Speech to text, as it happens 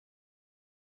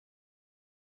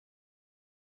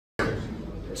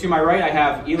To my right, I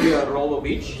have Ilija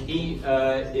Rolović. He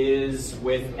is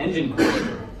with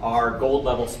Enjin our gold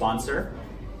level sponsor,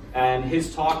 and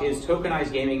his talk is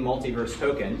Tokenized Gaming Multiverse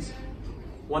Tokens.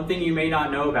 One thing you may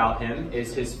not know about him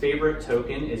is his favorite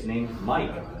token is named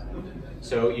Mike.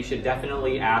 So you should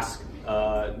definitely ask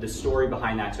the story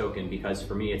behind that token, because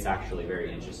for me it's actually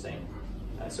very interesting.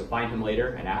 So find him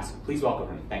later and ask. Please welcome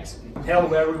him. Thanks.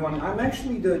 Hello everyone. I'm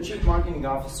actually the Chief Marketing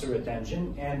Officer at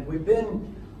Enjin, and we've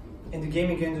been in the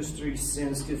gaming industry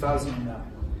since 2009.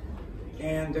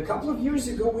 And a couple of years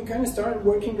ago we kind of started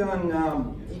working on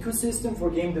ecosystem for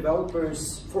game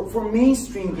developers, for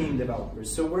mainstream game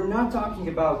developers. So we're not talking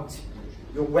about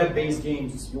your web-based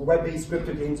games, your web-based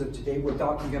crypto games of today. We're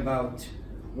talking about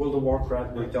World of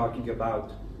Warcraft, we're talking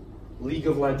about League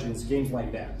of Legends, games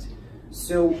like that.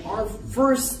 So our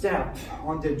first step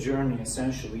on the journey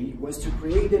essentially was to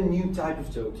create a new type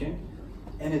of token,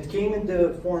 and it came in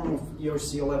the form of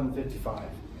ERC-1155.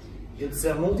 It's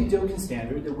a multi-token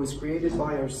standard that was created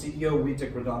by our CEO, Hotel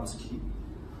Castellum.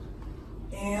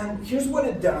 And here's what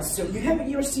it does. So you have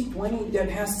ERC-20 that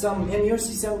has some, and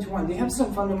ERC-71, they have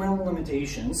some fundamental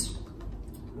limitations,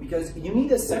 because you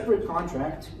need a separate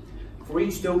contract for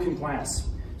each token class.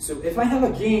 So if I have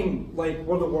a game like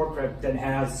World of Warcraft that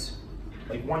has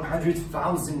like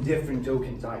 100,000 different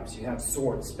token types, you have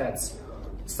swords, pets,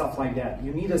 stuff like that,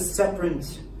 you need a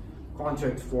separate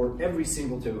contract for every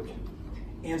single token.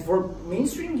 And for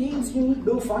mainstream games, you need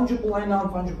both fungible and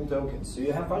non-fungible tokens. So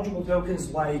you have fungible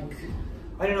tokens like,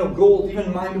 I don't know, gold,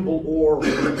 even mineable ore,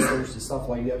 resources, stuff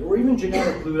like that, or even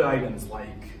generic loot items like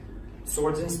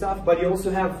swords and stuff, but you also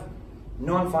have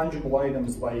non-fungible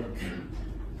items like,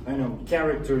 I don't know,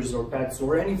 characters or pets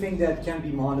or anything that can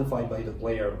be modified by the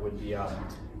player would be a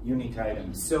unique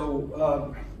item.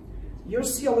 So your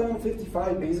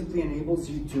ERC-1155 basically enables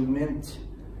you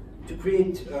to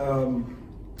create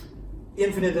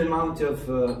infinite amount of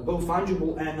both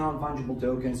fungible and non-fungible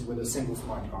tokens with a single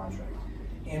smart contract.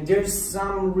 And there's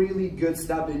some really good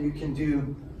stuff that you can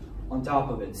do on top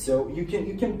of it. So you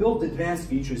can build advanced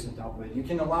features on top of it. You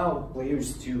can allow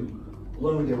players to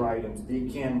loan their items. They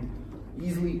can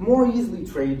more easily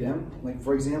trade them. Like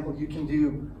for example, you can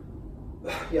do,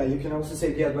 yeah, you can also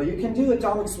say but you can do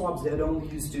atomic swaps that only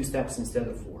use 2 steps instead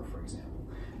of 4, for example.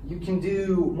 You can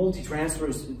do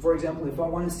multi-transfers. For example, if I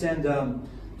want to send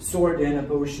sword and a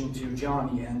potion to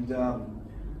Johnny, and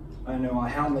I don't know, a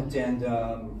helmet and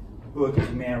book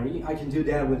to Mary, I can do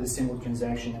that with a single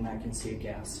transaction, and I can save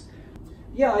gas.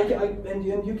 Yeah, and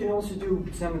you can also do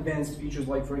some advanced features,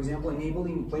 like for example,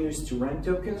 enabling players to rent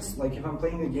tokens. Like if I'm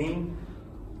playing a game,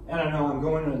 I don't know, I'm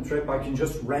going on a trip, I can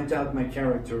just rent out my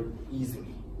character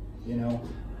easily, you know.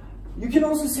 You can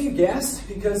also save gas,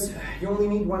 because you only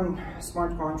need one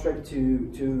smart contract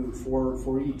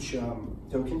for each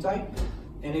token type.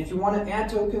 And if you want to add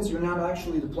tokens, you're not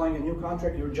actually deploying a new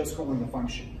contract, you're just calling a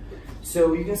function.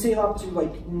 So you can save up to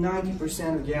like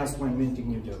 90% of gas when minting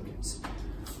new tokens.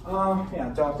 Yeah,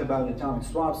 I talked about atomic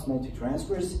swaps,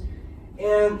 multi-transfers.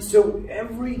 And so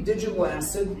every digital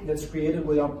asset that's created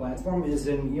with our platform is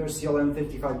an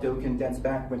ERC-1155 token that's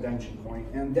backed with Enjin Coin.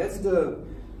 And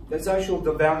that's actually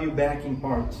the value backing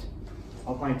part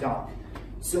of my talk.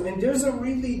 So, and there's a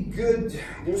really good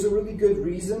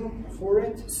reason for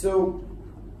it. So,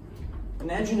 an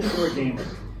Enjin is for a gamer.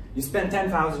 You spend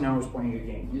 10,000 hours playing a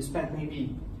game. You spend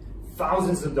maybe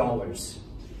thousands of dollars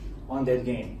on that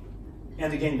game,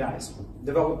 and the game dies.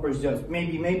 Developers just,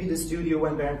 maybe the studio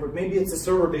went bankrupt. Maybe it's a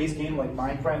server-based game like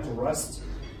Minecraft or Rust,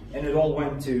 and it all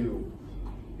went to,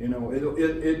 you know,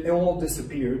 it all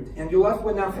disappeared, and you're left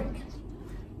with nothing.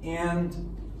 And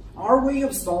our way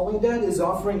of solving that is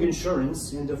offering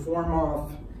insurance in the form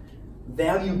of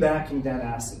value backing that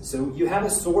asset. So you have a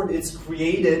sword, it's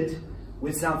created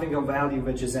with something of value,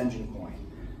 which is Enjin Coin.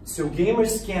 So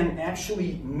gamers can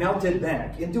actually melt it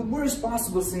back. In the worst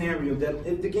possible scenario, that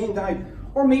if the game died,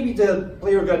 or maybe the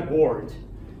player got bored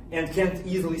and can't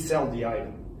easily sell the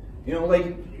item. You know,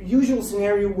 like usual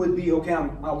scenario would be, okay,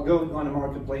 I'll go on a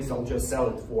marketplace, I'll just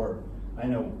sell it for, I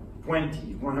know,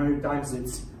 100 times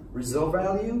its resale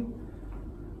value.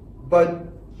 But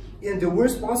in the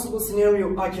worst possible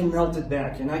scenario, I can melt it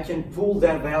back and I can pull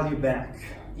that value back,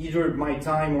 either my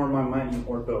time or my money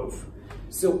or both.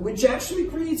 So, which actually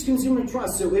creates consumer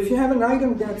trust. So if you have an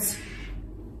item that's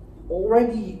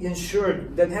already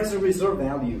insured, that has a reserve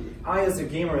value, I as a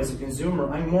gamer, as a consumer,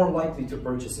 I'm more likely to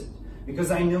purchase it,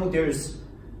 because I know there's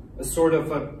a sort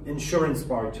of a insurance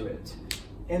part to it.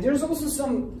 And there's also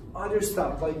some other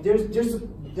stuff, like there's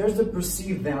the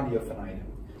perceived value of an item.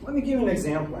 Let me give you an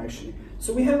example actually.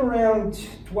 So we have around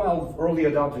 12 early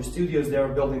adopter studios that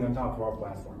are building on top of our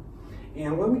platform.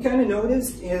 And what we kind of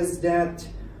noticed is that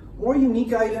more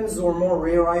unique items or more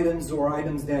rare items or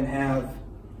items that have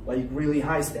like really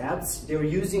high stats, they're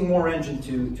using more engine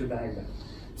to bag them.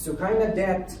 So kind of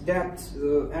that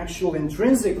actual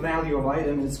intrinsic value of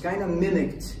item is kind of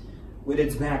mimicked with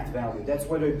its backed value. That's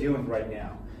what they're doing right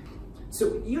now.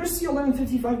 So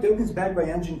ERC-1155 tokens backed by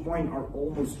Enjin Coin are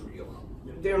almost real.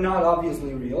 They're not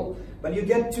obviously real, but you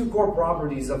get two core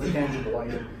properties of the tangible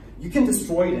item. You can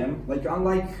destroy them, like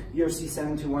unlike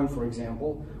ERC-721, for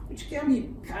example, which can be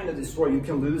kind of destroyed. You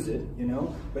can lose it, you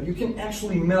know, but you can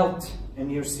actually melt an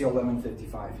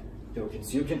ERC-1155 token.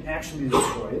 So you can actually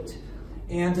destroy it.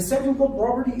 And the second core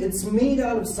property, it's made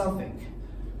out of something,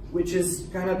 which is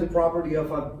kind of the property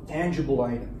of a tangible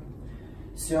item.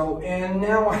 So, and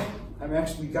now I'm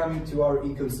actually coming to our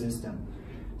ecosystem.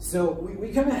 So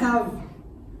we kind of have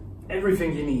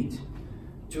everything you need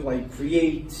to like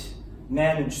create,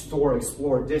 manage, store,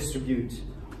 explore, distribute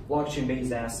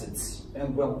blockchain-based assets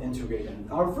and well integrate them.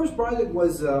 Our first product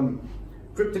was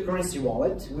cryptocurrency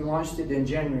wallet. We launched it in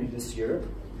January this year.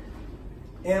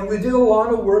 And we did a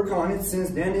lot of work on it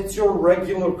since then. It's your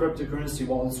regular cryptocurrency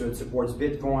wallet, so it supports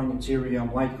Bitcoin,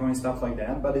 Ethereum, Litecoin, stuff like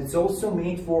that. But it's also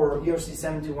made for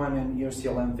ERC-721 and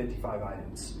ERC-1155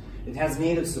 items. It has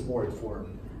native support for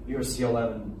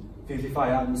ERC-1155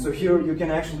 items. So here you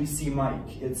can actually see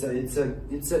Mike. It's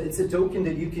a token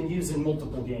that you can use in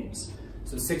multiple games.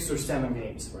 So 6 or 7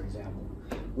 games, for example,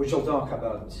 which I'll talk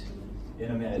about in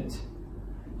a minute.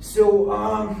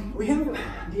 So we have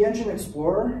the Enjin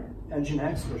Explorer, Enjin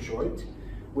X for short,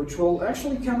 which will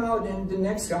actually come out in the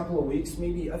next couple of weeks,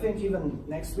 maybe I think even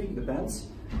next week, depends,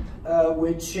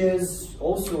 which is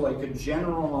also like a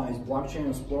generalized blockchain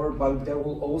explorer, but that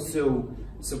will also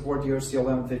support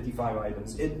ERC-1155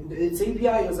 items. Its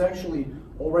API is actually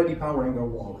already powering our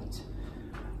wallet.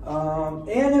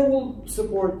 And it will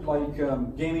support like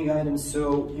gaming items,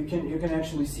 so you can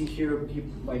actually see here,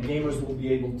 like gamers will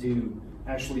be able to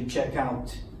actually check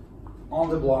out on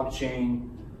the blockchain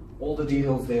all the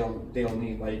details they'll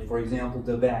need, like for example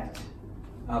the backed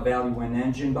value in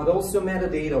Enjin, but also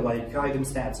metadata like item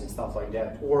stats and stuff like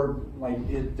that, or like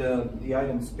the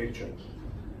item's picture.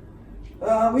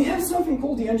 We have something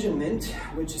called the Enjin Mint,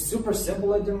 which is super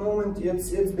simple at the moment.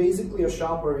 It's basically a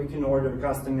shop where you can order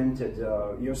custom minted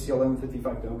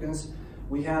ERC-1155 tokens.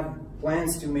 We have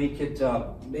plans to make it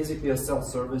basically a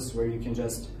self-service where you can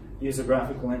just use a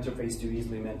graphical interface to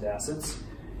easily mint assets.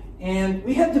 And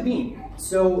we have the Beam.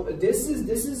 So this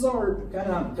is our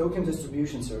kind of token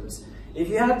distribution service. If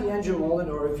you have the Enjin wallet,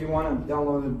 or if you want to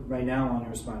download it right now on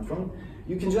your smartphone,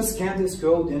 you can just scan this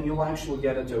code and you'll actually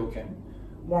get a token,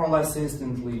 more or less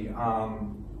instantly,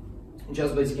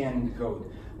 just by scanning the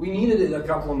code. We needed it a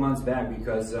couple of months back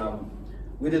because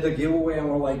we did a giveaway and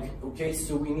we're like, okay,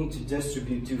 so we need to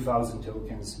distribute 2,000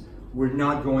 tokens. We're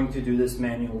not going to do this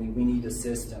manually, we need a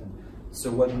system.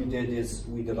 So what we did is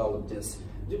we developed this.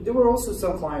 There were also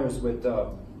some flyers with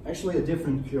actually a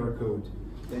different QR code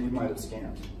than you might have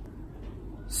scanned.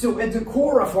 So at the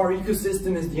core of our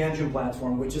ecosystem is the Enjin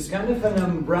platform, which is kind of an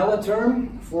umbrella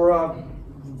term for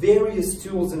various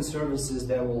tools and services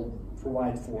that will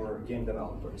provide for game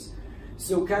developers.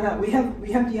 So kind of we have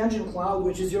the Enjin Cloud,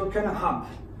 which is your kind of hub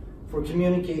for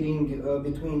communicating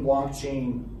between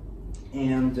blockchain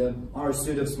and our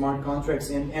suite of smart contracts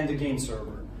and the game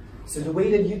server. So the way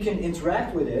that you can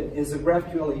interact with it is a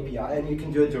GraphQL API, and you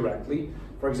can do it directly.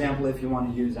 For example, if you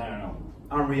want to use, I don't know,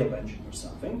 Unreal Engine or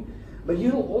something. But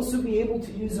you'll also be able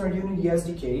to use our Unity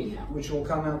SDK, which will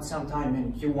come out sometime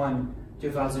in Q1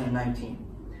 2019.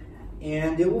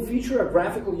 And it will feature a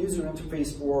graphical user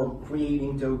interface for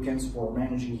creating tokens, for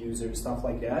managing users, stuff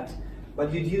like that.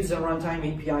 But you'd use a runtime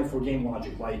API for game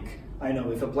logic, like, I know,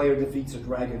 if a player defeats a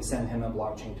dragon, send him a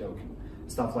blockchain token,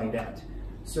 stuff like that.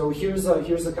 So here's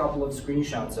a couple of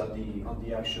screenshots of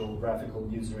the actual graphical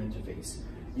user interface.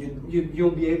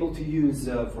 You'll be able to use,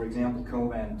 for example,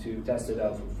 Command to test it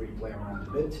out for free, play around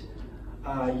a bit.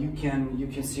 You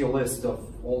can see a list of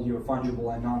all your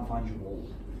fungible and non-fungible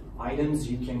items.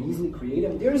 You can easily create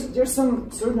them. There's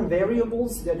some certain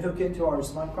variables that hook into our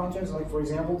smart contracts, like for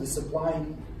example the supply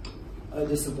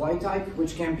type,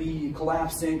 which can be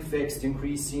collapsing, fixed,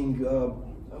 increasing.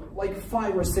 Like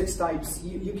 5 or 6 types.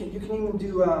 You can even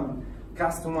do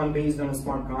custom one based on a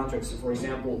smart contract. So for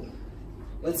example,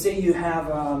 let's say you have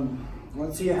a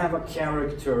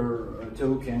character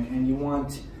token and you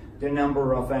want the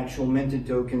number of actual minted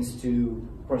tokens to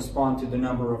correspond to the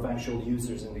number of actual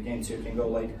users in the game. So you can go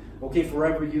like, okay, for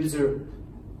every user,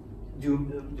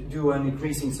 do an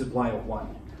increasing supply of 1.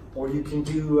 Or you can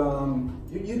do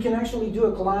you can actually do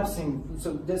a collapsing.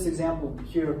 So this example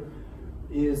here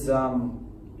is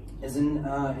is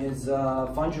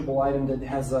a fungible item that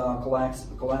has a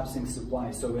collapsing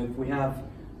supply. So if we have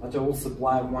a total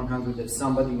supply of 100, if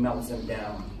somebody melts them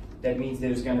down, that means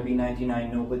there's going to be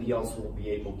 99. Nobody else will be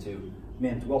able to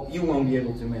mint. Well, you won't be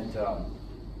able to mint,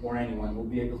 or anyone will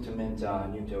be able to mint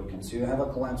new tokens. So you have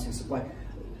a collapsing supply.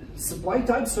 Supply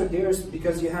types are there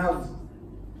because you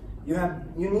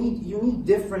need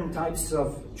different types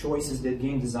of choices that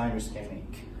game designers can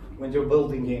make when they're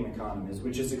building game economies,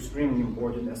 which is extremely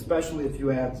important, especially if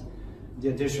you add the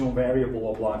additional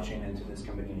variable of blockchain into this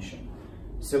combination.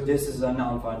 So this is a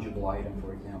non-fungible item,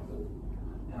 for example.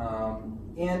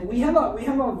 And we have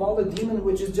a wallet daemon,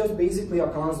 which is just basically a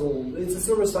console. It's a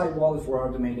server-side wallet for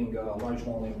automating large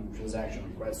volume transaction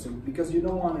requests. So because you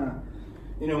don't want to,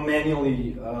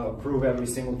 manually approve every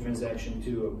single transaction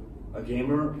to a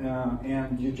gamer,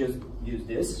 and you just use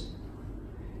this.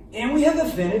 And we have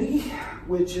Affinity,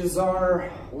 which is our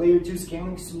layer 2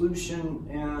 scaling solution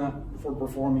for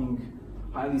performing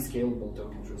highly scalable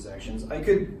token transactions. I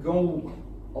could go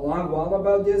a long while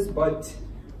about this, but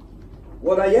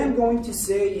what I am going to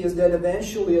say is that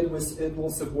eventually it will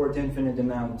support infinite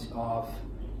amount of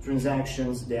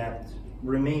transactions that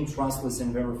remain trustless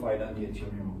and verified on the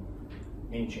Ethereum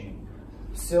main chain.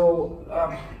 So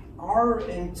our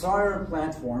entire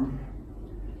platform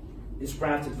is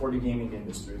crafted for the gaming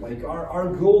industry. Like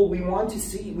our goal, we want to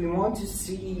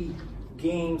see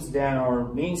games that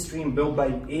are mainstream, built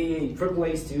by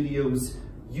AAA studios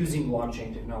using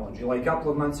blockchain technology. Like a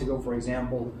couple of months ago, for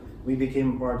example, we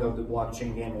became part of the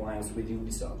Blockchain Game Alliance with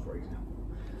Ubisoft, for example.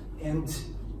 And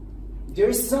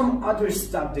there's some other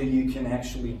stuff that you can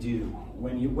actually do.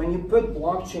 When you put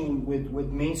blockchain with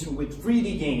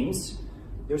 3D games,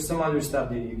 there's some other stuff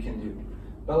that you can do.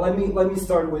 But let me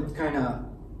start with kind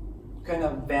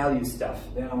of value stuff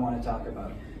that I want to talk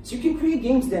about. So you can create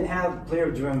games that have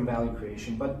player-driven value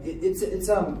creation, but it's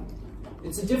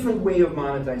a different way of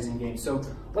monetizing games. So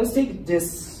let's take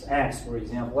this axe, for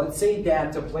example. Let's say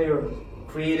that a player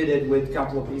created it with a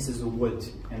couple of pieces of wood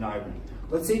and iron.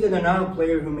 Let's say that another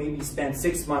player who maybe spent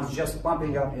 6 months just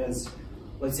pumping up his,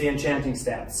 let's say, enchanting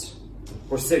stats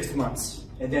for 6 months,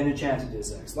 and then enchanted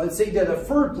this axe. Let's say that a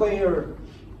third player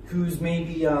who's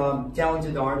maybe a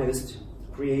talented artist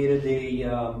created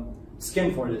a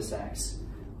skin for this axe.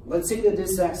 Let's say that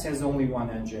this axe has only one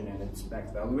engine in its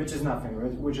back value, which is nothing,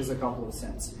 right? Which is a couple of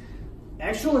cents.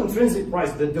 Actual intrinsic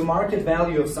price, the market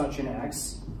value of such an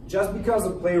axe, just because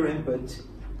of player input,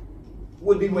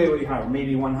 would be way, way higher,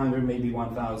 maybe 100, maybe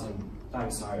 1,000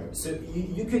 times higher. So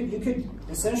you could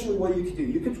essentially, what you could do,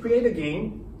 you could create a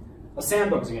game, a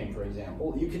sandbox game, for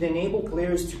example. You could enable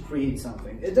players to create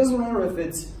something. It doesn't matter if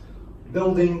it's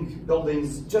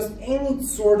buildings, just any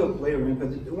sort of player input.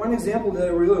 One example that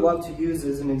I really love to use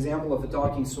is an example of a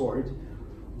talking sword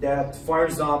that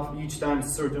fires up each time a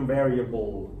certain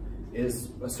variable is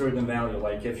a certain value.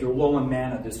 Like if you're low on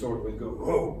mana, the sword would go,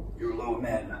 oh, you're low on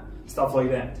mana, stuff like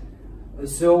that.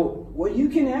 So what you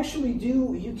can actually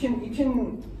do,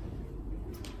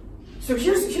 so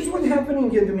here's what's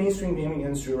happening in the mainstream gaming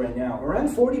industry right now. Around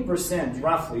 40%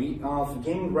 roughly of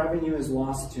gaming revenue is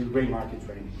lost to gray market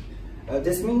trading.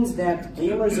 This means that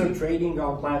gamers are trading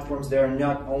on platforms that are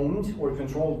not owned or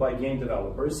controlled by game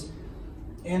developers,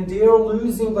 and they are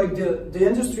losing, like the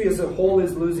industry as a whole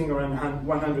is losing around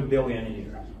 100 billion a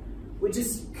year, which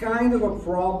is kind of a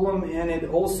problem, and it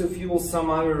also fuels some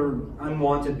other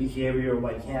unwanted behavior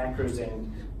like hackers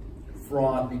and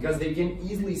fraud, because they can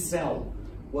easily sell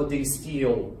what they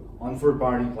steal on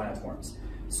third-party platforms.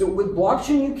 So with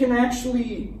blockchain, you can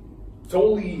actually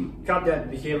totally cut that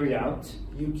behavior out.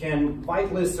 You can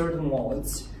whitelist certain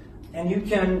wallets, and you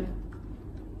can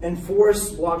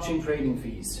enforce blockchain trading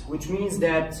fees, which means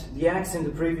that the axe in the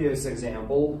previous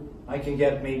example, I can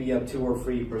get maybe a 2 or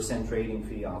 3% trading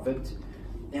fee of it,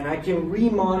 and I can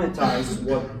remonetize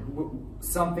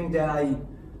something that I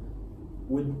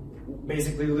would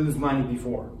basically lose money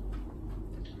before.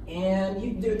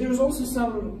 And there's also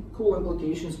some cool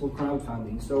implications for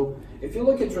crowdfunding. So if you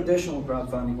look at traditional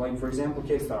crowdfunding, like for example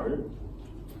Kickstarter,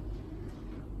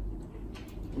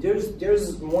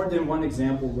 there's more than one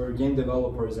example where game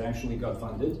developers actually got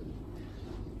funded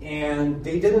and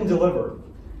they didn't deliver.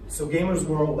 So gamers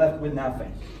were left with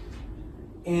nothing.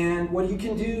 And what you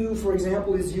can do, for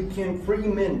example, is you can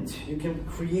pre-mint. You can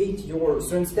create your,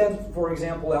 so instead, for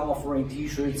example, of offering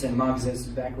t-shirts and mugs as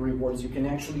backer rewards, you can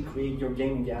actually create your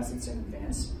gaming assets in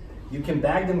advance. You can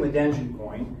back them with Enjin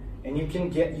Coin, and you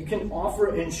can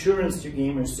offer insurance to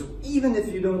gamers. So even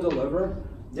if you don't deliver,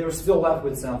 they're still left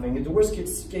with something. In the worst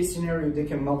case scenario, they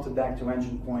can melt it back to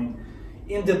Enjin Coin.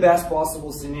 In the best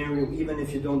possible scenario, even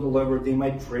if you don't deliver, they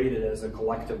might trade it as a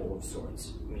collectible of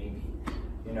sorts, maybe.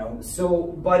 you know.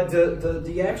 So, but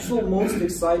the actual most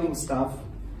exciting stuff,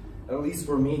 at least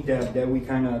for me, that we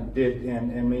kind of did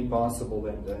and made possible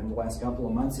in the last couple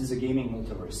of months, is a gaming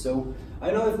multiverse. So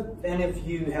I don't know if any of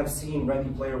you have seen Ready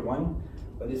Player One,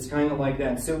 but it's kind of like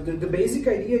that. So the basic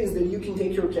idea is that you can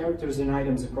take your characters and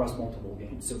items across multiple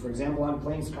games. So for example, I'm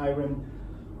playing Skyrim,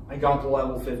 I got to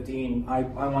level 15, I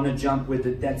want to jump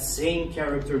with that same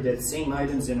character, that same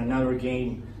items in another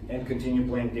game and continue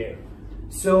playing there.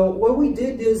 So what we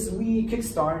did is we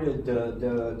kickstarted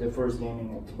the first gaming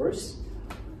multiverse.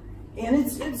 And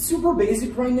it's super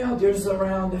basic right now. There's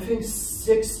around, I think,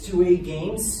 6 to 8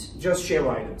 games, just share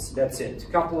items. That's it.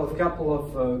 Couple of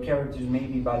characters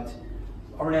maybe, but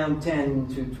around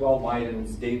 10 to 12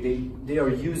 items. They are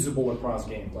usable across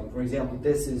games. Like for example,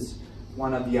 this is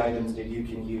one of the items that you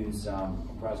can use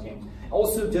across games.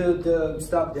 Also, the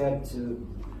stuff that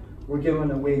we're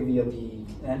giving away via the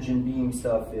Enjin Beam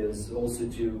stuff is also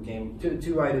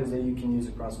two items that you can use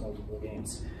across multiple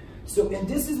games. So, and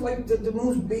this is like the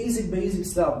most basic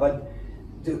stuff, but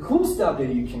the cool stuff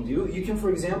that you can,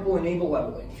 for example, enable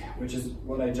leveling, which is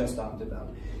what I just talked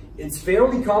about. It's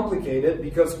fairly complicated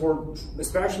because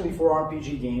especially for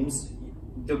RPG games,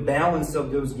 the balance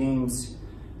of those games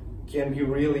can be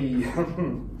really,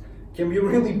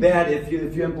 bad if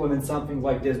you implement something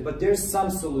like this, but there's some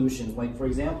solutions. Like for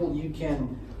example, you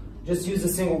can just use a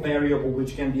single variable,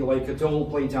 which can be like a total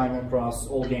playtime across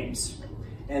all games.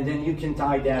 And then you can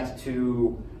tie that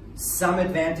to some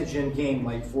advantage in game,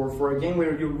 like for a game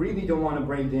where you really don't want to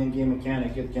break the in-game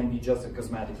mechanic, it can be just a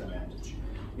cosmetic advantage.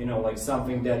 You know, like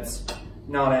something that's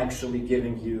not actually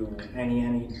giving you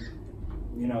any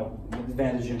you know,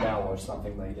 advantage in battle or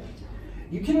something like that.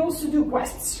 You can also do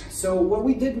quests. So what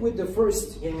we did with the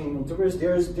first gaming multiverse,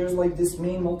 there's like this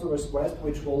main multiverse quest,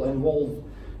 which will involve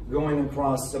going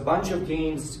across a bunch of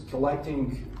games,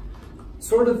 collecting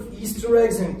sort of Easter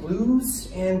eggs and clues,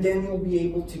 and then you'll be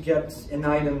able to get an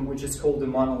item which is called the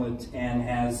monolith and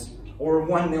has over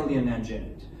 1 million edge in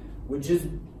it, which is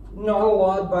not a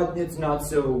lot, but it's not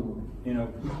so, you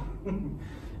know,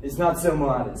 it's not so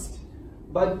modest.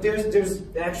 But there's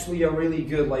actually a really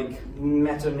good like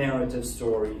meta-narrative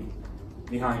story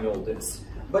behind all this.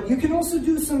 But you can also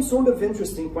do some sort of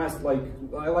interesting quests, like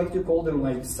I like to call them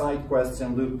like side quests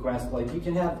and loop quests. Like you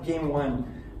can have game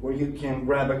 1 where you can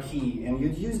grab a key, and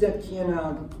you'd use that key in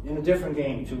a different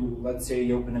game to, let's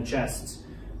say, open a chest.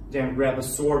 Then grab a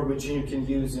sword, which you can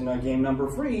use in game number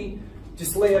 3 to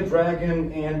slay a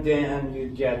dragon, and then you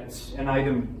get an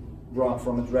item brought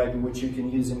from a dragon, which you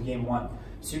can use in game 1.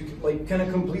 So you like kind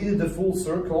of completed the full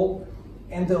circle,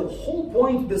 and the whole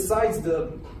point, besides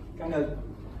the kind of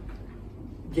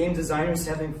game designers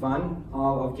having fun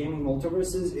of gaming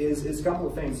multiverses, is a couple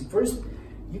of things. First,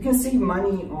 you can save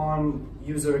money on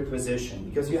user acquisition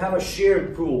because you have a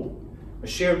shared pool, a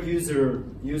shared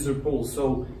user pool.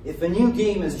 So if a new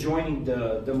game is joining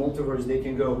the multiverse, they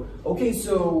can go, okay,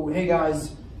 so hey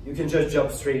guys, you can just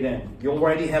jump straight in. You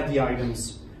already have the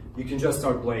items. You can just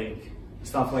start playing,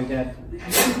 stuff like that.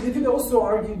 You could also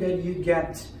argue that you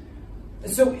get,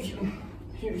 so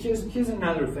here's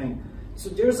another thing. So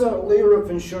there's a layer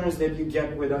of insurance that you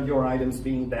get with your items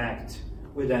being backed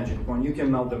with Enjin Coin. You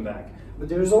can melt them back. But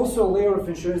there's also a layer of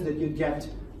insurance that you get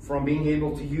from being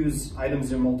able to use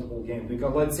items in multiple games.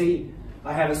 Because let's say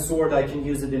I have a sword, I can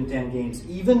use it in 10 games.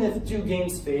 Even if 2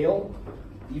 games fail,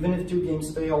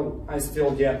 I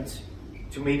still get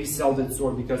to maybe sell that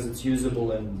sword because it's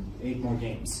usable in 8 more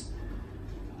games.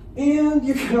 And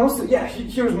you can also, yeah,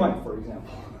 here's mine, for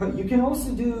example. You can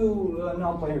also do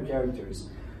non-player characters.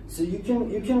 So you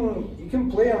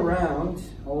can play around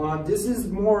a lot. This is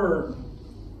more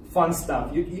fun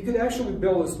stuff. You could actually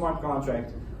build a smart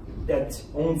contract that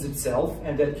owns itself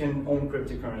and that can own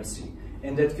cryptocurrency,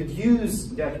 and that could use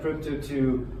that crypto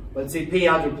to, let's say, pay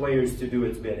other players to do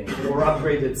its bidding or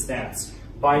upgrade its stats,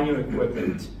 buy new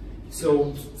equipment.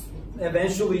 So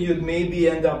eventually you'd maybe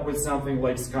end up with something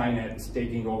like Skynet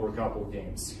taking over a couple of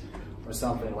games or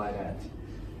something like that.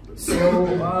 So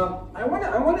I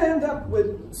want to end up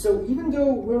with, so even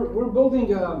though we're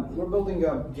building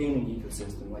a gaming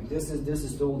ecosystem, like this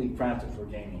is totally crafted for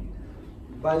gaming,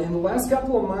 but in the last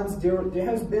couple of months there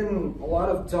has been a lot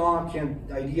of talk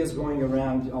and ideas going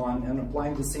around on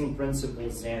applying the same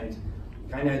principles and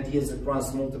kind of ideas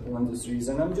across multiple industries,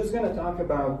 and I'm just going to talk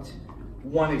about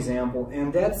one example,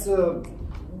 and that's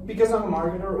because I'm a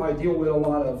marketer, I deal with a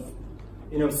lot of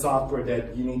software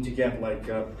that you need to get like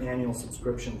an annual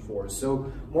subscription for.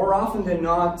 So more often than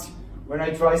not, when I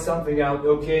try something out,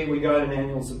 okay, we got an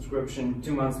annual subscription,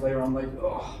 2 months later, I'm like,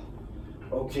 oh,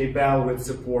 okay, battle with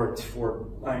support for,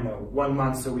 I don't know, 1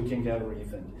 month so we can get a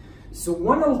refund. So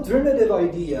one alternative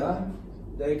idea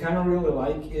that I kind of really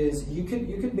like is you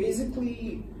could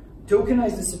basically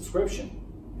tokenize the subscription.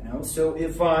 You know, so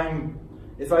if I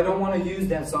don't want to use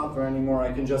that software anymore,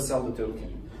 I can just sell the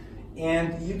token.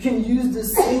 And you can use the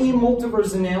same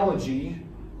multiverse analogy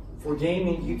for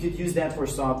gaming. You could use that for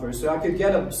software. So I could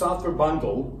get a software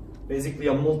bundle, basically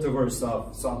a multiverse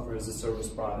of software as a service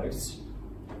products,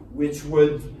 which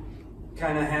would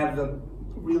kind of have a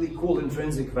really cool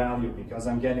intrinsic value because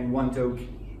I'm getting one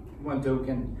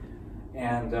token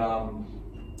and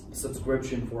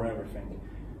subscription for everything.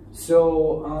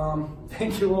 So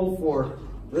thank you all for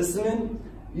listening.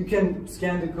 You can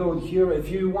scan the code here. If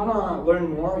you want to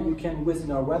learn more, you can visit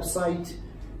our website.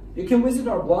 You can visit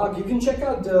our blog. You can check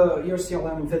out the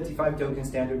ERC-1155 token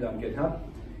standard on GitHub.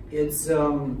 It's,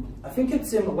 I think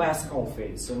it's in the last call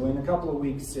phase, so in a couple of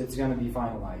weeks it's going to be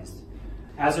finalized.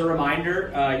 As a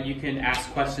reminder, you can ask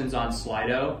questions on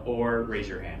Slido or raise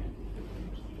your hand.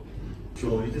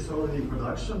 So is this already in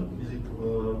production?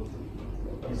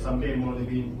 Is some game already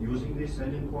been using this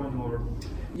engine coin or?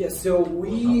 Yes, so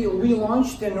we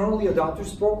launched an early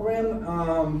adopters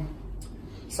program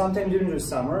sometime during the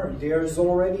summer. There's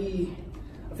already,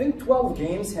 I think 12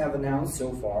 games have announced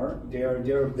so far. They're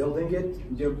building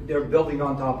it. They're building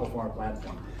on top of our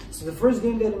platform. So the first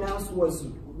game that announced was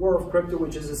War of Crypto,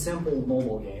 which is a simple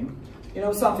mobile game. You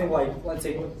know, something like, let's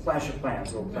say, Clash of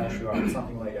Clans or Clash Royale,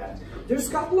 something like that. There's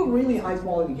a couple of really high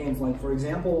quality games, like for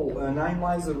example, 9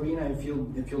 Lives Arena. If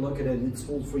you look at it, it's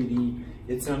full 3D.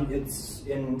 It's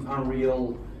in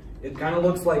Unreal. It kind of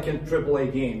looks like a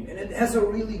AAA game, and it has a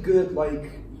really good,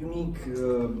 like, unique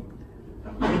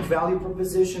value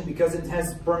proposition because it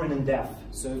has permanent death.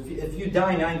 So if you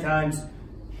die 9 times,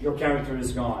 your character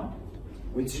is gone,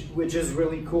 which is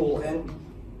really cool. And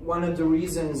one of the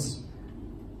reasons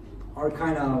our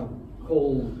kind of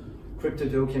whole crypto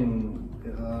token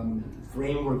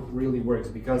framework really works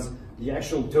because the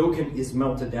actual token is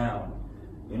melted down.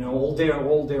 You know, all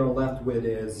they're left with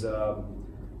is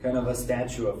kind of a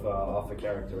statue of a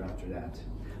character after that.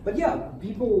 But yeah,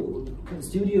 gaming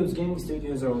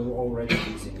studios are already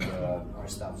using our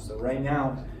stuff. So right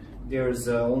now, there's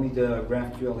only the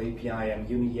GraphQL API and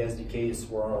Unity SDKs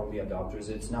for our early adopters.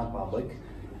 It's not public.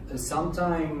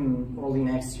 Sometime early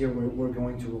next year, we're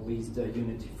going to release the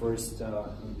Unity first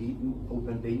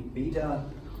open beta,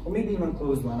 or maybe even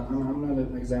closed one. I'm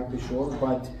not exactly sure,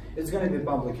 but it's going to be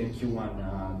public in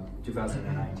Q1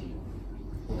 2019.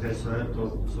 Okay, so I have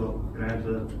to grant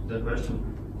that question.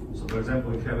 So, for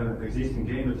example, if you have an existing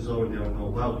game that is already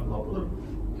popular,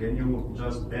 can you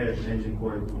just add engine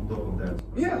coin on top of that?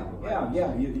 Yeah.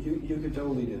 You could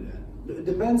totally do that. It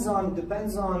depends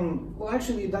on. Well,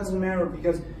 actually, it doesn't matter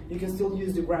because you can still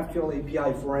use the GraphQL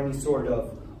API for any sort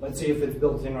of. Let's say if it's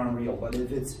built in Unreal, but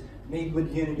if it's made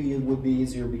with Unity, it would be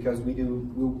easier because we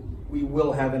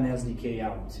will have an SDK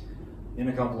out in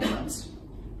a couple of months.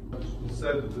 You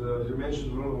said you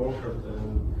mentioned World of Warcraft,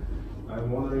 and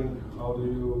I'm wondering how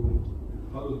do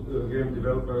game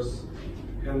developers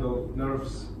handle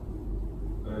nerfs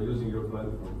using your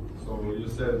platform? So you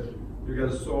said you get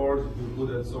a sword, you put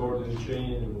that sword in a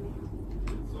chain, and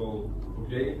it's all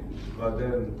okay. But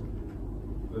then,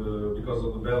 because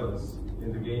of the balance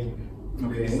in the game,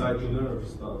 they decide to nerf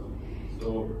stuff.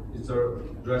 So it's a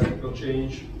drastic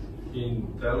change in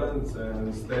talents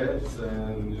and stats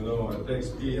and attack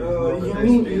speed.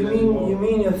 You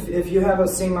mean if you have a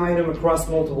same item across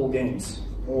multiple games,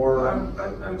 or? I'm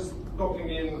talking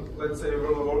in, let's say,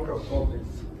 World of Warcraft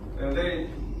context, and they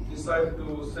decide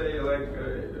to say like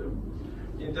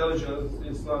intelligence,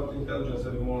 it's not intelligence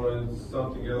anymore, it's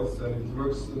something else, and it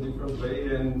works a different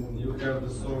way, and you have the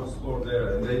sword stored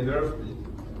there, and they nerfed it.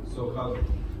 So how do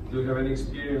you have any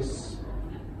experience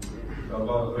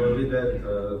about with that?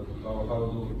 How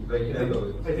do they handle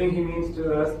it? I think he means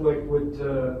to ask like,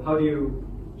 how do you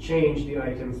change the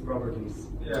item's properties?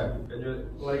 Yeah, can you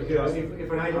like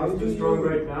if an item is too strong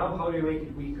right now, how do you make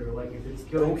it weaker? Like if it's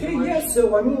killing too much? Yeah.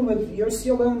 So I mean, with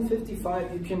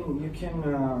ERC-1155,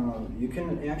 you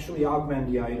can actually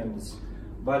augment the items,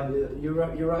 but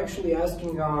you're actually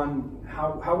asking on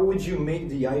how would you make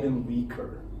the item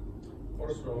weaker?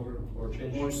 Or stronger, or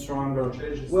change. More stronger. Or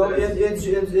change well,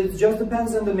 it just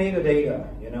depends on the metadata.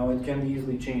 It can be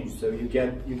easily changed. So you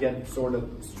get sort of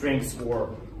strings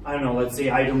for, I don't know, let's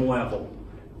say item level.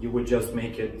 You would just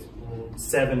make it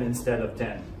 7 instead of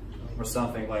 10, or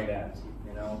something like that.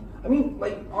 I mean,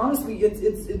 like honestly,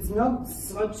 it's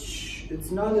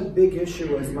not a big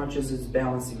issue as much as it's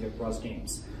balancing across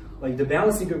games. Like the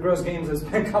balancing across games, I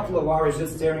spent a couple of hours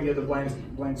just staring at the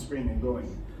blank screen and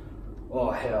going, oh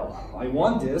hell, I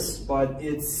want this, but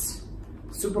it's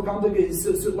super complicated.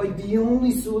 So like the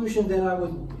only solution that I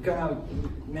would kind of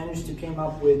managed to came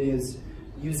up with is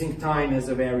using time as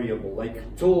a variable,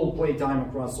 like total play time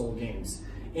across all games,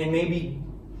 and maybe,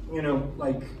 you know,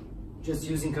 like just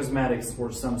using cosmetics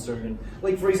for some certain,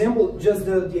 like for example, just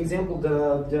the example,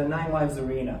 the 9 Lives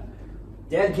Arena.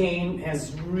 That game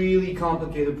has really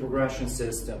complicated progression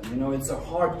system. You know, it's a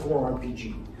hardcore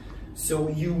RPG, so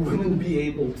you wouldn't be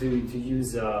able to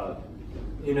use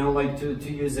you know, like to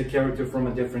use a character from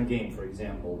a different game, for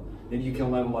example, that you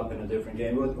can level up in a different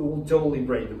game. It will totally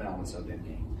break the balance of that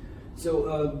game.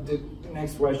 So the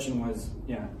next question was,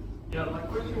 yeah. Yeah, my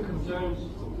question concerns,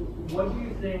 what do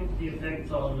you think the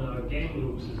effects on game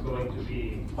loops is going to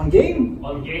be? On game?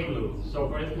 On game loops. So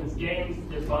for instance, games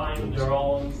define their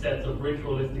own sets of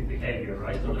ritualistic behavior,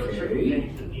 right? So there are certain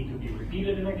things that need to be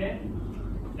repeated in a game.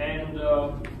 And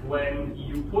when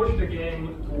you push the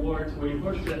game towards, when you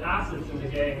push the assets in the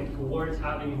game towards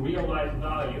having real life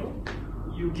value,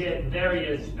 you get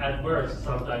various adverse,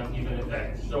 sometimes even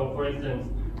effects. So for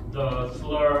instance, the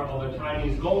slur of a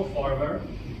Chinese gold farmer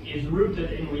is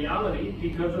rooted in reality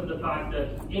because of the fact that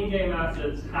in-game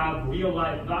assets have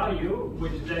real-life value,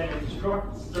 which then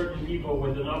instructs certain people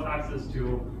with enough access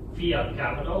to fiat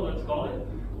capital, let's call it,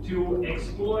 to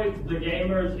exploit the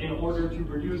gamers in order to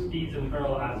produce these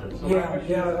internal assets. So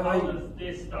how does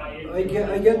this tie into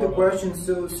I get the question.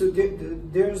 So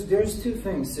there's two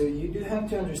things. So you do have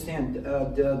to understand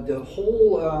the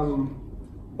whole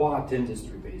bot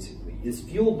industry basically is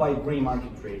fueled by gray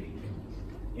market trading.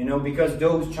 You know, because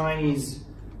those Chinese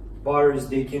buyers,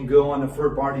 they can go on a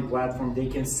third-party platform, they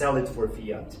can sell it for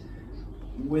fiat.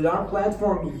 With our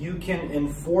platform, you can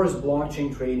enforce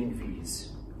blockchain trading fees.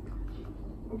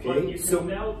 Okay, but you can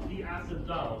melt the asset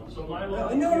down. So my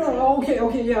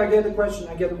okay, yeah, I get the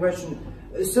question.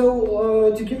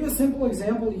 So to give you a simple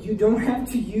example, you don't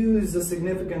have to use a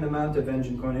significant amount of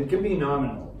Enjin coin. It can be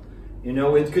nominal. You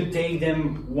know, it could take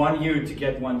them 1 year to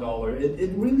get $1.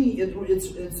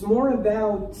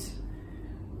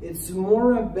 It's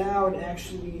more about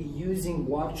actually using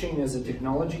blockchain as a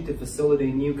technology to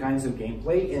facilitate new kinds of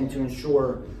gameplay and to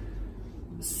ensure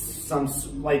some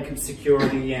like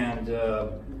security and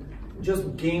just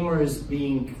gamers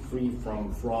being free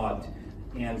from fraud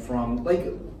and from like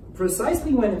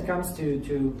precisely when it comes to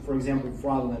for example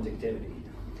fraudulent activity.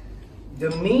 The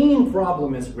main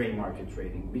problem is gray market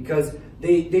trading because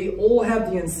they all have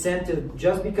the incentive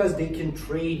just because they can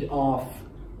trade off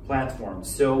platforms.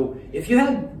 So if you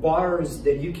had bars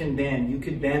that you can ban, you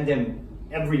could ban them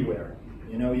everywhere.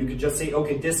 You know, you could just say,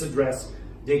 okay, this address,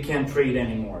 they can't trade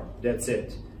anymore. That's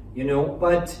it. You know,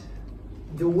 but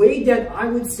the way that I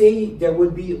would say that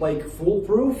would be like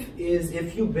foolproof is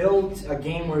if you built a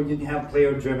game where you have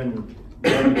player-driven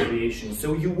value creation.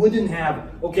 So you wouldn't have,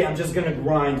 okay, I'm just gonna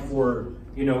grind for,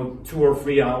 you know, 2 or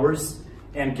 3 hours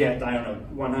and get, I don't know,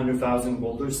 100,000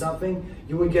 gold or something.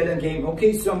 You would get a game,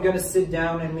 okay, so I'm gonna sit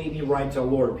down and maybe write a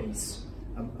lore piece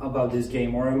about this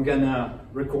game, or I'm gonna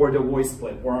record a voice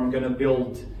clip, or I'm gonna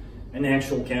build an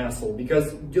actual castle,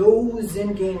 because those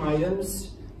in-game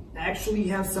items actually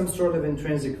have some sort of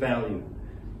intrinsic value.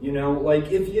 You know,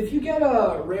 like if you get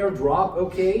a rare drop,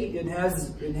 okay, it has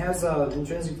a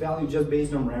intrinsic value just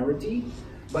based on rarity.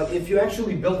 But if you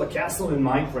actually build a castle in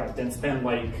Minecraft and spend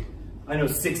like, I don't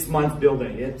know, 6 months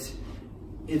building it,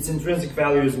 its intrinsic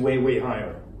value is way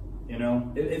higher. You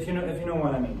know, if you know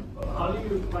what I mean. How do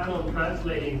you plan on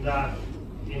translating that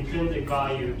intrinsic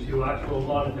value to actual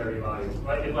monetary value?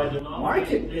 Right? If I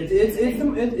market,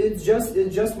 it's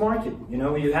just market. You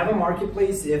know, you have a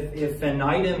marketplace. If an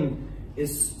item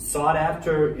is sought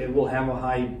after, it will have a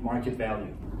high market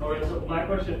value. Alright, so my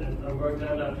question is, I'm going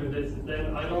to end after this, is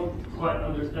then I don't quite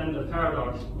understand the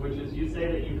paradox, which is you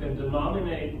say that you can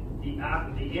denominate the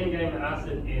in-game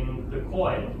asset in the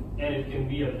coin, and it can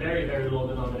be a very low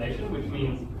denomination, which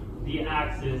means the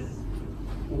axe is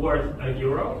worth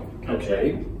 €1.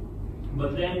 Okay.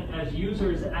 But then as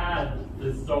users add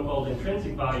this so-called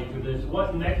intrinsic value to this,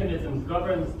 what mechanisms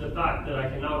governs the fact that I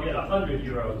can now get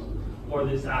 €100 for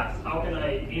this axe? How can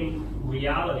I, in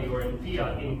reality or in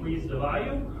fiat, increase the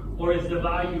value? Or is the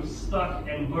value stuck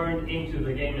and burned into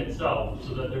the game itself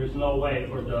so that there's no way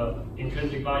for the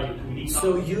intrinsic value to meet up?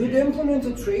 So you'd implement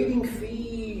a trading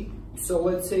fee. So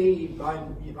let's say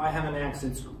I have an axe,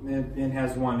 it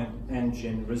has 1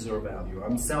 Enjin reserve value.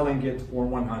 I'm selling it for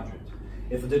 100.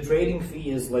 If the trading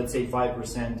fee is, let's say,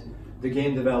 5%, the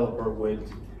game developer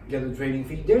would get a trading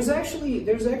fee.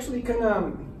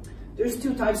 There's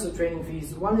two types of trading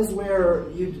fees. One is where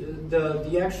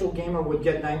the actual gamer would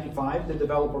get 95, the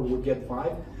developer would get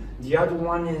 5. The other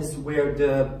one is where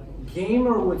the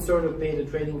gamer would sort of pay the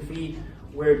trading fee,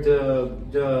 where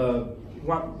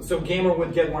so gamer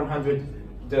would get 100,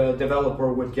 the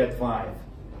developer would get 5.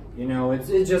 You know, it's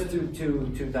just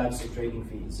two types of trading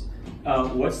fees.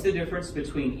 What's the difference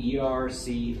between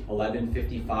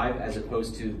ERC-1155 as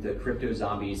opposed to the Crypto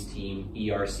Zombies team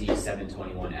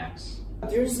ERC-721X?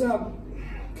 There's a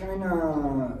kind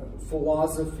of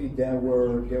philosophy that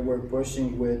we're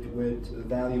pushing with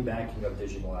value backing of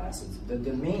digital assets.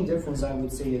 The main difference, I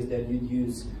would say, is that you'd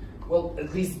use, well,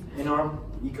 at least in our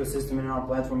ecosystem, in our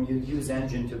platform, you'd use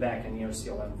Enjin to back an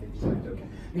ERC-1155 token.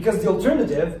 Because the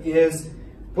alternative is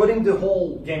putting the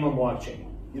whole game on blockchain.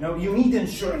 You know, you need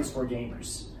insurance for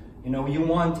gamers. You know, you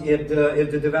want, if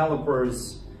the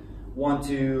developers want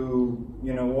to,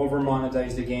 you know, over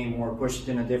monetize the game or push it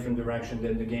in a different direction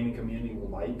that the gaming community will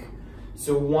like.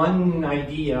 So one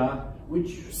idea,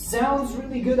 which sounds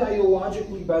really good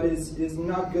ideologically, but is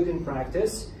not good in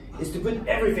practice, is to put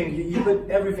everything, you put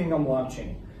everything on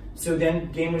blockchain. So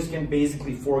then gamers can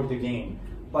basically fork the game.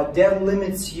 But that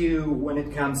limits you when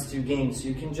it comes to games.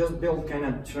 You can just build kind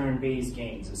of turn-based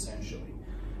games, essentially,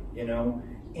 you know?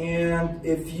 And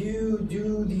if you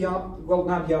do well,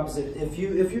 not the opposite, if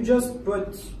you just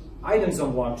put items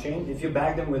on blockchain, if you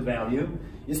back them with value,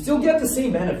 you still get the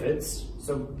same benefits.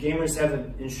 So gamers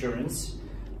have insurance,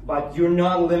 but you're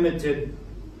not limited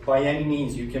by any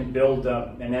means. You can build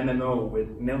an MMO with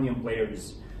 1 million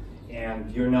players, and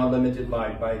you're not limited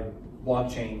by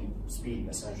blockchain speed,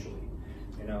 essentially.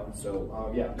 You know,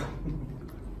 so yeah.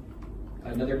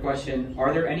 Another question,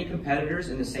 are there any competitors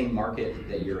in the same market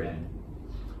that you're in?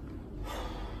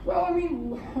 Well, I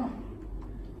mean,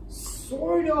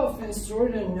 sort of and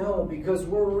sort of no, because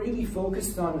we're really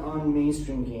focused on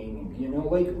mainstream gaming. You know,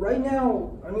 like right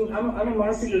now, I mean, I'm a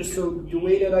marketer, so the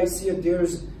way that I see it,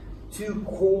 there's two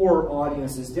core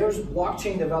audiences. There's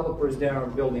blockchain developers that are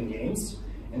building games,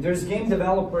 and there's game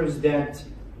developers that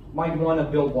might want to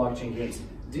build blockchain games.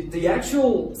 The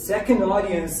actual second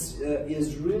audience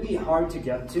is really hard to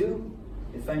get to,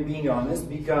 if I'm being honest,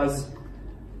 because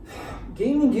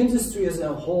gaming industry as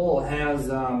a whole has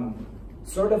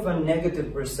sort of a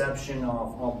negative perception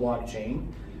of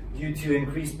blockchain due to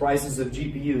increased prices of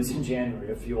GPUs in January,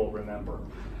 if you all remember.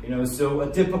 You know, so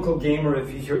a typical gamer, if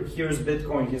he hears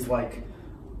Bitcoin, he's like,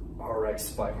 RX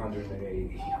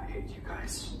 580, I hate you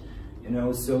guys. You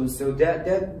know,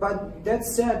 but that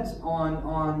said,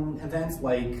 on events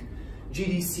like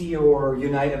GDC or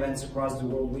Unite events across the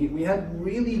world, we had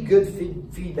really good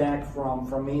feedback from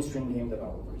mainstream game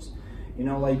developers. You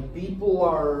know, like people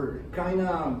are kind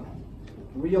of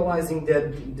realizing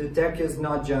that the tech is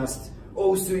not just,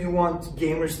 oh, so you want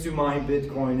gamers to mine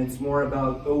Bitcoin. It's more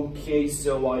about, okay,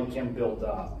 so I can build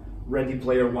a Ready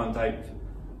Player One type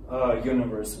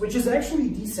universe, which is actually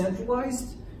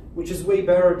decentralized, which is way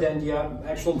better than the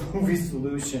actual movie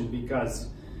solution, because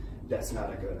that's not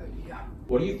a good idea.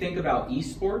 What do you think about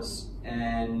esports,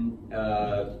 and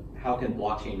how can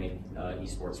blockchain make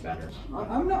esports better?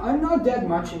 I'm not that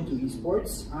much into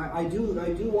esports. I do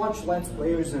watch Let's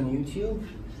Players on YouTube.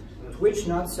 Twitch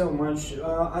not so much.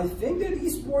 I think that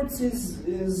esports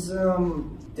is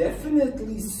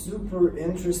definitely super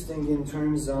interesting in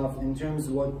terms of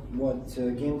what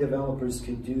game developers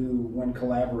could do when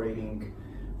collaborating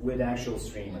with actual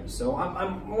streamers. So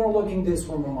I'm more looking this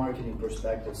from a marketing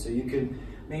perspective. So you could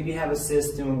maybe have a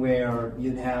system where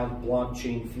you'd have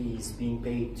blockchain fees being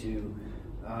paid to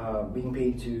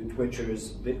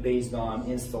Twitchers based on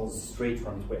installs straight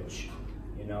from Twitch.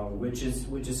 You know, which is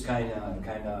kind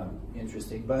of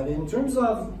interesting. But in terms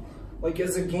of like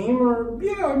as a gamer,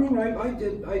 yeah, I mean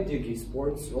I dig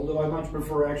esports, although I much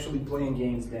prefer actually playing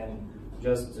games than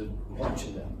just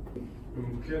watching them.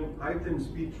 Can items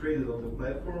be traded on the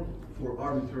platform for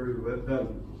arbitrary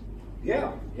value?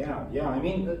 Yeah. I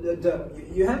mean,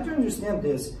 you have to understand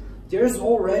this. There's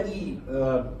already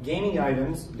gaming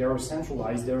items that are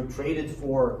centralized. They're traded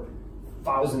for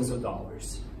thousands of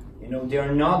dollars. You know, they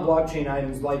are not blockchain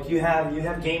items. Like you have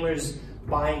gamers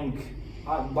buying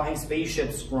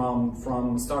spaceships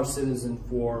from Star Citizen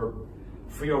for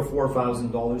 $3,000 or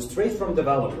 $4,000 straight from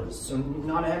developers. So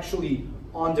not actually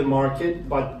on the market,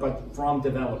 but from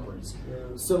developers.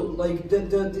 Yeah. So like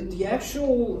the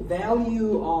actual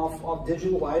value of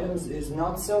digital items is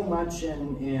not so much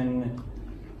in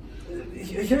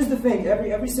here's the thing,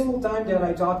 every single time that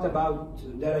I talk about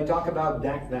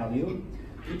that value,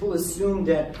 people assume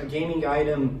that a gaming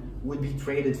item would be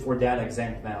traded for that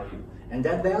exact value. And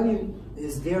that value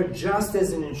is there just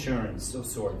as an insurance of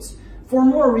sorts. For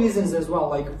more reasons as well,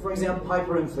 like for example,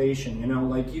 hyperinflation, you know,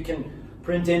 like you can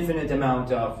print infinite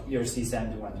amount of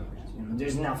ERC-721 tokens. You know,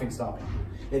 there's nothing stopping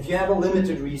you. If you have a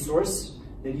limited resource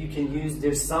that you can use,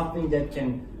 there's something that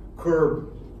can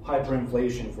curb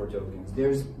hyperinflation for tokens.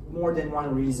 There's more than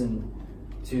one reason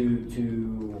to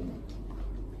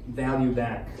value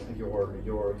back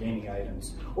your gaming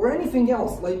items or anything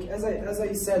else. Like as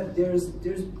I said, there's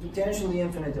potentially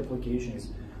infinite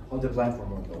applications of the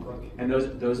platform of BLOČK. And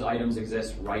those items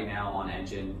exist right now on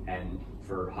Enjin and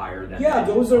for higher than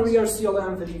those are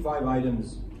ERC-1155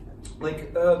 items.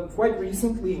 Like quite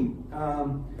recently,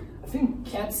 I think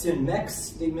Cats and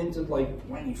Mechs, they minted like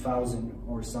 20,000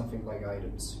 or something like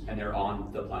items. And they're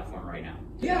on the platform right now.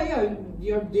 Yeah,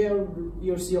 they're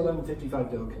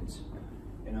ERC-1155 tokens.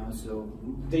 You know, so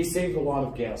they saved a lot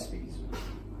of gas fees.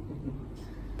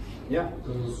 Yeah.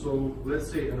 So let's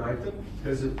say an item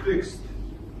has a fixed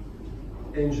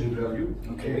Enjin value,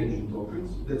 Enjin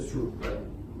tokens. That's true, right?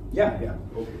 Yeah.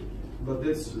 Okay. But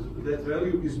that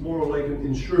value is more like an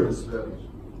insurance value.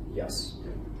 Yes.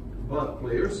 But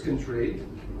players can trade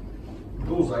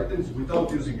those items without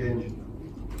using Enjin.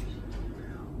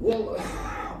 Well,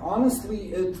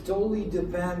 honestly, it totally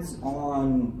depends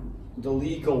on the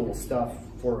legal stuff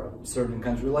for a certain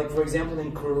country. Like, for example,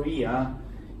 in Korea,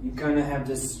 you kind of have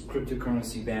this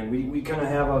cryptocurrency ban. We kind of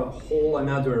have a whole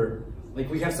another, like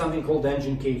we have something called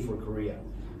Enjin K for Korea,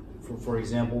 for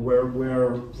example, where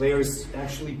players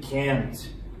actually can't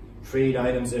trade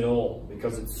items at all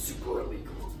because it's super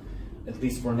illegal, at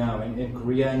least for now in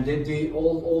Korea. And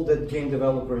all that game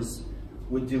developers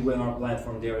would do with our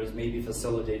platform there is maybe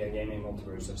facilitate a gaming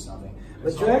multiverse or something.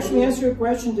 But to actually answer your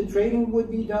question, the trading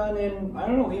would be done in, I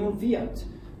don't know, even fiat,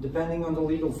 depending on the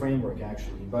legal framework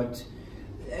actually. But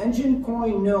Enjin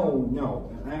coin, no.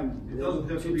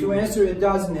 To answer, it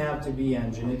doesn't have to be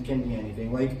Enjin. It can be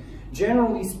anything. Like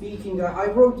generally speaking, I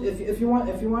wrote. If you want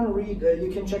to read, you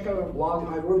can check out our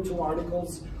blog. I wrote 2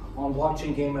 articles on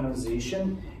blockchain game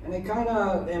monetization, and I kind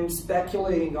of am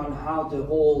speculating on how the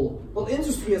whole,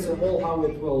 industry as a whole, how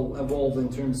it will evolve in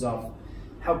terms of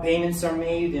how payments are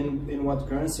made in what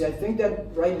currency. I think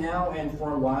that right now and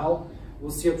for a while,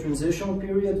 we'll see a transitional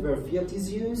period where fiat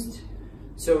is used.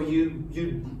 So you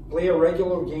play a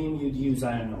regular game, you'd use,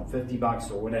 I don't know,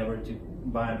 $50 or whatever to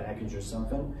buy a package or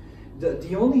something.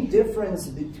 The only difference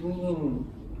between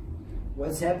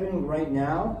what's happening right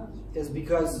now is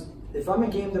because if I'm a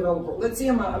game developer, let's say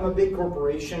I'm a big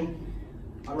corporation,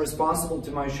 I'm responsible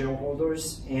to my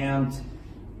shareholders, and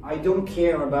I don't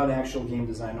care about actual game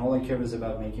design. All I care is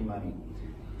about making money.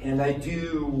 And I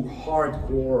do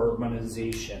hardcore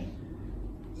monetization.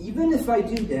 Even if I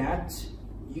do that,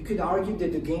 you could argue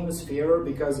that the game is fairer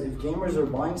because if gamers are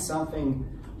buying something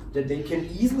that they can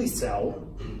easily sell,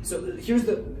 so here's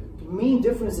the main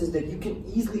difference is that you can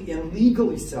easily and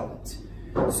legally sell it.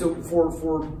 So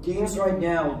for games right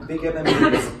now, big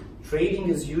MMOs, trading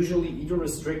is usually either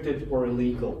restricted or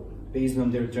illegal based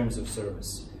on their terms of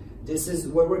service. This is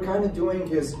what we're kind of doing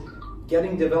is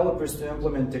getting developers to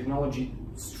implement technology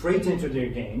straight into their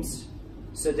games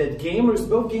so that gamers,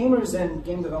 both gamers and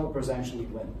game developers actually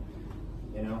win,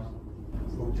 you know?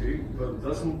 Okay, but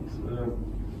doesn't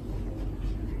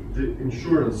the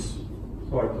insurance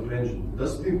part of Enjin,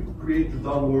 doesn't it create the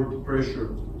downward pressure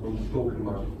on the token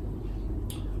market?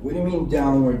 What do you mean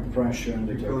downward pressure on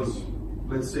the Because token?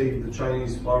 let's say the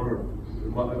Chinese farmer,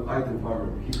 item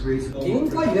farmer, he creates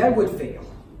games like that would fail.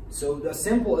 So a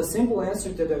simple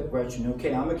answer to that question.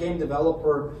 Okay, I'm a game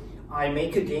developer. I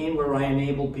make a game where I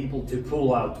enable people to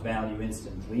pull out value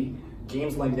instantly.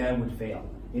 Games like that would fail.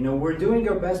 You know, we're doing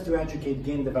our best to educate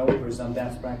game developers on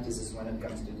best practices when it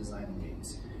comes to designing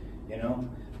games. You know,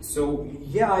 so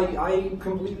yeah, I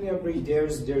completely agree.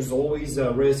 There's always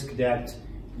a risk that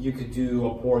you could do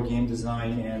a poor game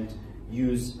design and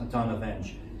use a ton of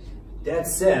Enjin. That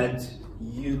said,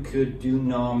 you could do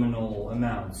nominal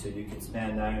amounts. So you could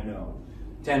spend, I don't know,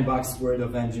 $10 worth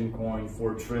of Enjin coin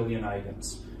for 1 trillion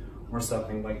items or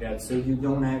something like that. So you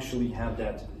don't actually have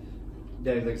that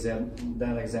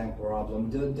exact problem.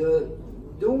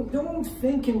 Don't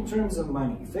think in terms of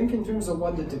money. Think in terms of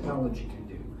what the technology can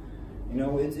do. You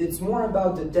know, it's more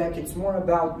about the tech. It's more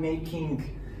about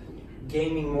making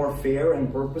gaming more fair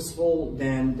and purposeful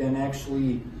than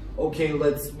actually, okay,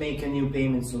 let's make a new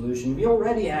payment solution. We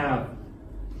already have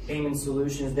payment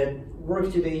solutions that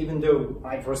work today, even though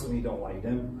I personally don't like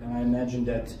them. And I imagine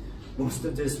that most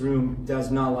of this room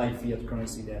does not like fiat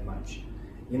currency that much.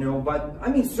 You know, but I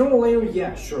mean, sooner or later,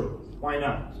 yeah, sure, why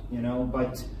not? You know,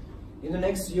 but in the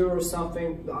next year or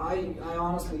something, I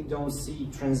honestly don't see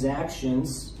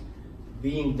transactions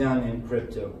being done in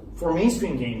crypto for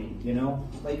mainstream gaming, you know,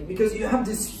 like because you have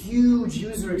this huge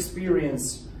user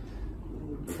experience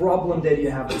problem that you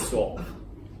have to solve.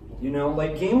 You know,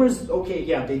 like gamers, okay,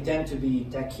 yeah, they tend to be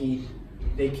techie.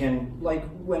 They can, like,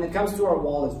 when it comes to our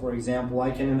wallet, for example, I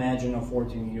can imagine a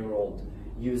 14-year-old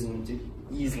using it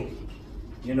easily,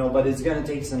 you know, but it's gonna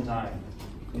take some time,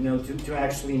 you know, to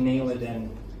actually nail it and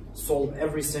solve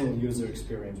every single user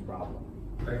experience problem.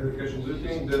 I have a question. Do you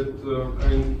think that, I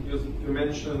mean, you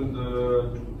mentioned,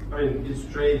 I mean, it's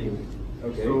trading.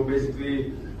 Okay. So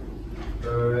basically,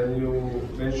 and you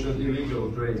mentioned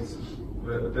illegal trades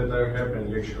that are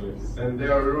happening actually, and they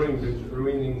are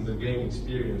ruining the game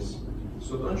experience.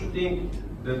 So don't you think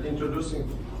that introducing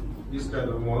this kind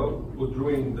of model would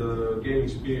ruin the game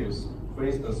experience? For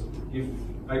instance, if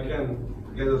I can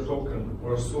get a token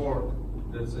or a sword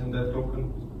that's in that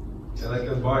token, and I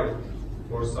can buy it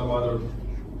for some other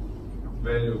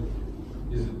value,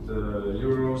 is it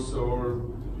euros or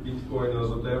Bitcoin or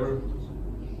whatever,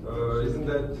 isn't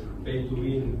that pay to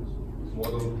win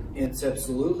model? It's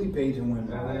absolutely pay to win.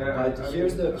 But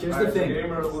here's the thing. The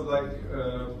gamer would like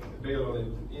bail on it.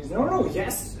 No,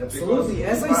 yes, absolutely.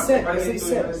 As I said, I need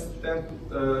to invest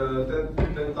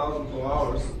 10,000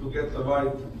 hours to get a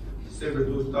white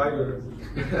saber-tooth tiger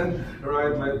and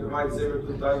ride my white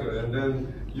saber-tooth tiger, and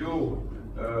then you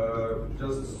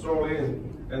just stroll in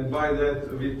and buy that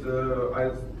with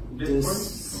the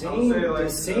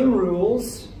same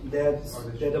rules that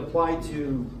apply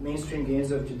to mainstream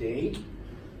games of today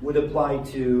would apply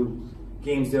to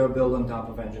games that are built on top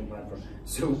of Enjin platform.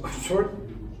 So short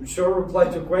reply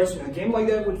to a question, a game like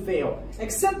that would fail,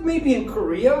 except maybe in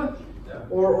Korea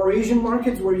or Asian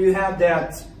markets where you have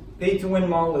that pay to win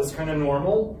model is kind of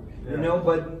normal, you know,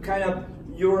 but kind of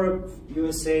Europe,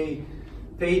 USA,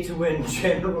 pay to win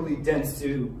generally tends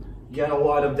to get a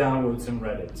lot of downloads in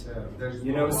Reddit.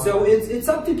 You know, so it's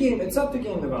up to game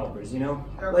developers, you know.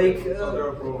 Like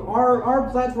our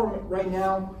platform right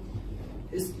now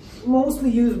is mostly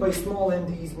used by small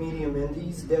indies, medium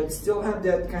indies that still have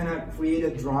that kind of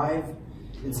creative drive.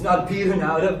 It's not beaten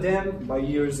out of them by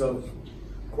years of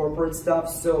corporate stuff.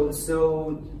 So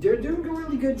they're doing a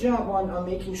really good job on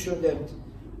making sure that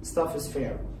stuff is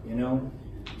fair, you know.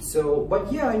 So,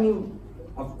 but yeah, I mean,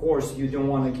 of course, you don't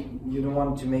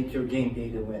want to make your game pay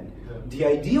to win. The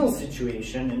ideal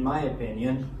situation, in my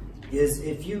opinion, is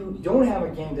if you don't have a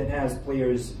game that has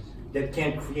players that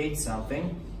can't create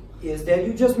something, is that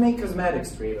you just make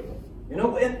cosmetics tradable. You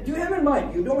know, and you have in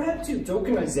mind, you don't have to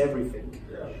tokenize everything.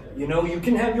 You know, you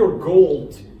can have your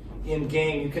gold in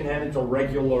game, you can have it a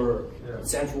regular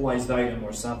centralized item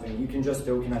or something. You can just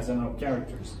tokenize, I don't know,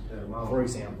 characters, for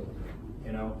example.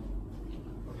 You know.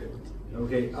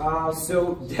 Okay,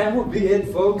 so that would be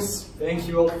it, folks. Thank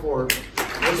you all for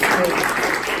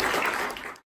listening.